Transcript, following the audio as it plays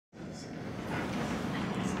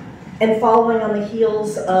And following on the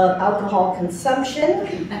heels of alcohol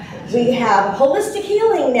consumption, we have holistic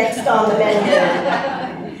healing next on the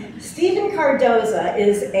menu. Stephen Cardoza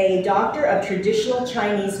is a doctor of traditional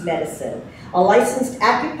Chinese medicine, a licensed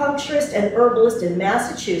acupuncturist and herbalist in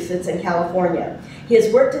Massachusetts and California. He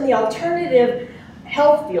has worked in the alternative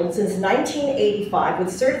health field since 1985 with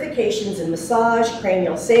certifications in massage,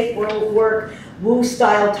 cranial sacral work,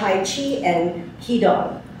 Wu-style Tai Chi, and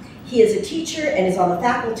Qigong. He is a teacher and is on the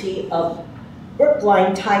faculty of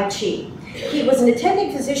Brookline Tai Chi. He was an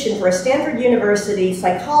attending physician for a Stanford University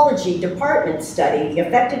psychology department study the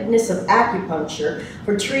effectiveness of acupuncture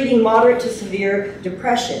for treating moderate to severe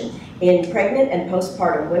depression in pregnant and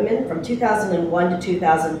postpartum women from 2001 to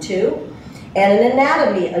 2002, and an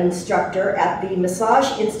anatomy instructor at the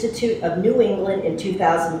Massage Institute of New England in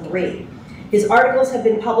 2003. His articles have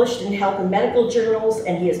been published in health and medical journals,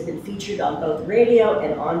 and he has been featured on both radio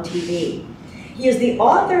and on TV. He is the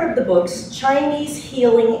author of the books Chinese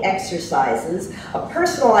Healing Exercises, A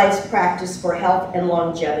Personalized Practice for Health and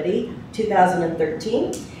Longevity,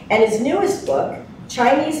 2013, and his newest book,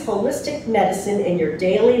 Chinese Holistic Medicine in Your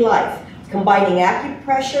Daily Life, combining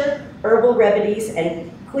acupressure, herbal remedies,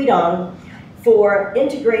 and Qigong for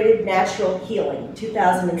Integrated Natural Healing,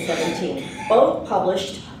 2017, both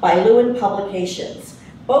published by Lewin Publications.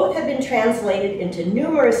 Both have been translated into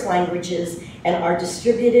numerous languages and are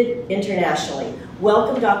distributed internationally.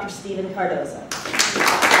 Welcome, Dr. Stephen Cardoza.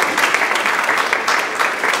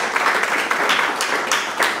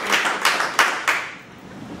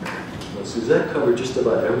 Well, Suzette covered just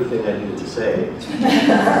about everything I needed to say.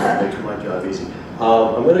 Makes my job easy.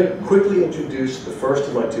 I'm going to quickly introduce the first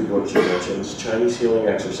of my two books you mentioned, Chinese Healing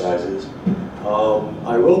Exercises.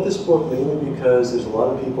 I wrote this book mainly because there's a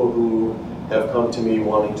lot of people who have come to me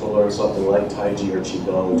wanting to learn something like Tai Chi or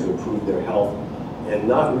Qigong to improve their health and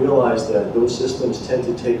not realize that those systems tend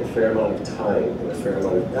to take a fair amount of time and a fair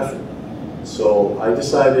amount of effort. So I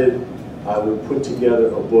decided I would put together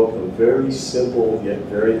a book of very simple yet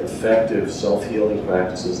very effective self-healing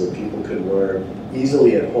practices that people could learn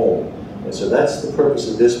easily at home. And so that's the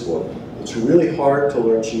purpose of this book. It's really hard to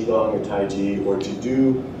learn Qigong or Tai Chi or to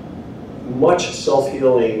do much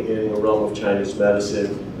self-healing in the realm of Chinese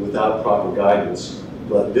medicine without proper guidance.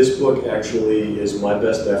 But this book actually is my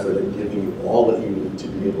best effort at giving you all that you need to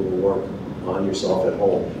be able to work on yourself at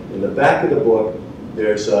home. In the back of the book,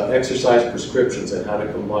 there's exercise prescriptions and how to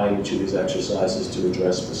combine each of these exercises to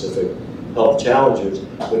address specific health challenges.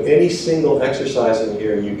 But any single exercise in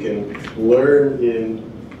here you can learn in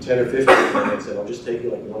 10 or 15 minutes, and it'll just take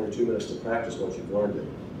you like 1 or 2 minutes to practice once you've learned it.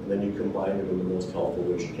 And then you combine it in the most helpful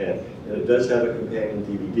ways you can. And it does have a companion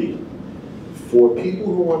DVD. For people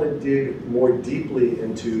who want to dig more deeply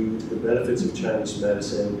into the benefits of Chinese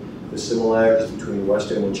medicine, the similarities between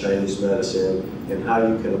Western and Chinese medicine, and how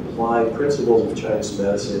you can apply principles of Chinese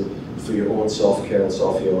medicine for your own self-care and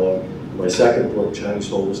self-healing, my second book, Chinese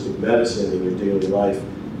Holistic Medicine in Your Daily Life,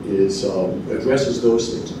 addresses those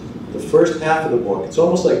things. The first half of the book, it's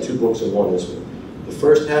almost like two books in one, isn't it? The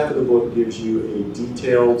first half of the book gives you a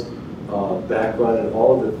detailed background and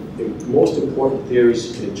all of the most important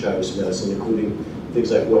theories in Chinese medicine, including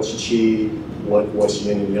things like what's qi, what's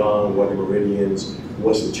yin and yang, what are meridians,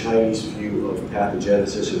 what's the Chinese view of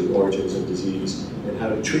pathogenesis or the origins of disease, and how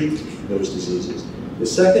to treat those diseases. The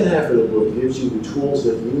second half of the book gives you the tools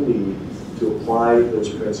that you need to apply those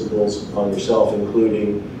principles on yourself,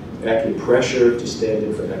 including acupressure to stand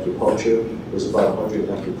in for acupuncture. There's about 100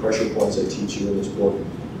 acupressure points I teach you in this book.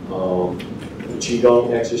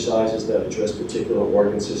 Qigong exercises that address particular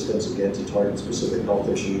organ systems, again, to target specific health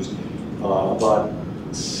issues. About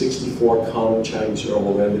 64 common Chinese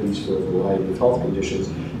herbal remedies for a variety of health conditions.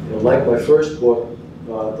 And like my first book,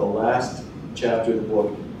 the last chapter of the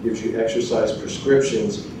book gives you exercise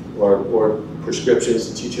prescriptions or prescriptions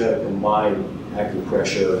to teach you how to combine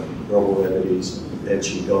acupressure, herbal remedies, and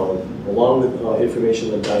Qigong, along with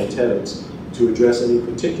information on dietetics to address any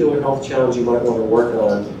particular health challenge you might want to work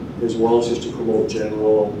on, as well as just to promote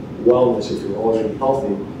general wellness if you're already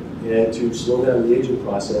healthy, and to slow down the aging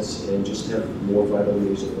process and just have more vital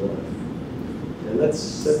years of life. And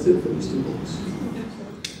that's it for these two books.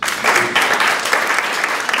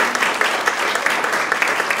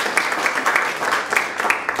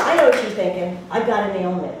 I know what you're thinking. I've got an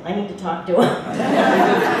ailment. I need to talk to him.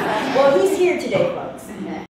 Well, he's here today,